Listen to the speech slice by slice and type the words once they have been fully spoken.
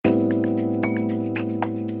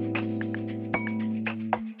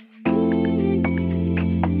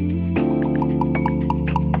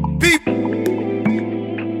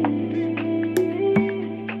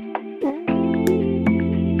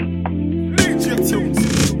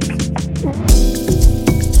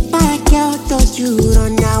Back out, don't you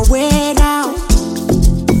run away now.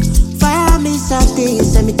 Fire me something,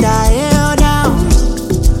 send me tired now.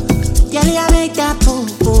 Girl, you make that boom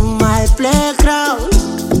boom my playground.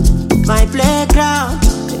 My playground.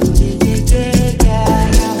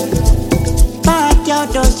 Back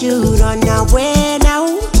out, don't you run away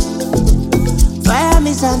now. Fire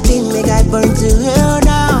me something, make I burn to hell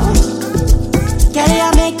now. Girl,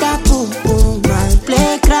 you make that boom boom my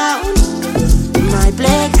playground. My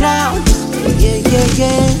playground. Yeah.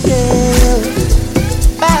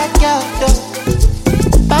 Back out, though.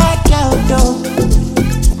 Back out, though.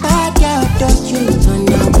 Back out, don't you run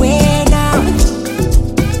away now.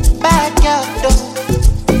 Back out, though.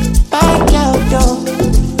 Back out, though.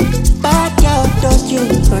 Back out, don't you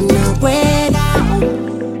run away now.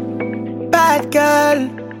 Bad girl,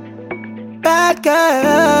 bad girl,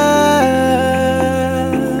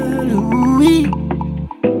 ooh-wee.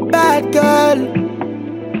 Bad girl,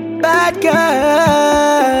 bad girl.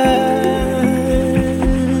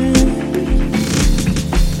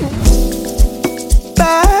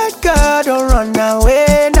 Bad girl, don't run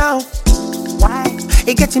away now. Why?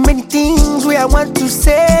 It getting many things where I want to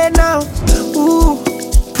say now. Ooh,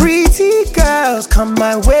 pretty girls come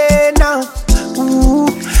my way now. Ooh,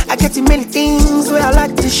 I getting many things where I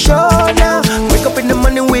like to show now. Wake up in the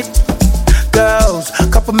morning with girls,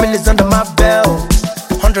 couple minutes under my belt.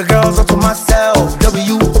 100 girls up to myself.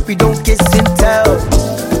 W, hope you don't kiss and tell.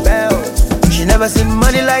 Bell, she never seen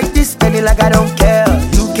money like this, spend it like I don't care.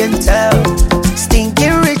 You can tell,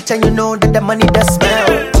 stinking rich and you know that the money does smell.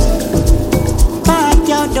 Back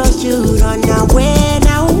out, don't you run away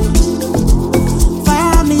now.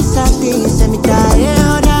 Fire me something, send me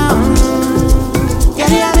tired now.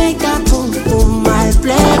 Girl, you make that boom boom my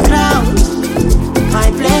playground.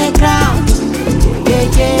 My playground.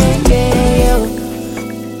 Yeah.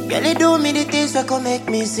 Girl, you do me the things that can make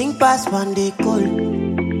me sing past one day cold.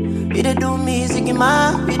 You dey do me singing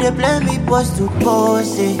ma, you dey play me post to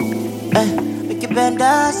post it. Make you bend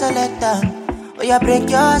down, selector. Oh, you break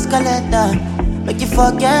your skeleton. Make you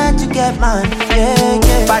forget to get mine.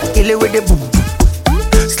 Yeah. Fat kill it with the boom boom.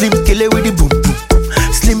 Slim kill it with the boom boom.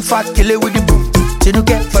 Slim fat kill it with the boom boom. Till you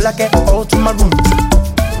get full, I get out to my room.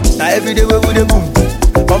 Now every day we with the boom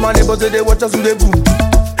boom. Come on, neighbors, they watch us with the boom.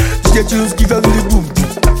 DJ tunes give us with the boom.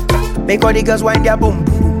 Make all the girls wind their boom.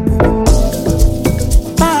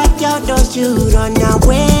 Back out, don't you run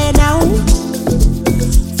away now.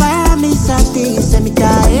 Fire me something, send me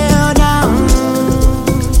tired now.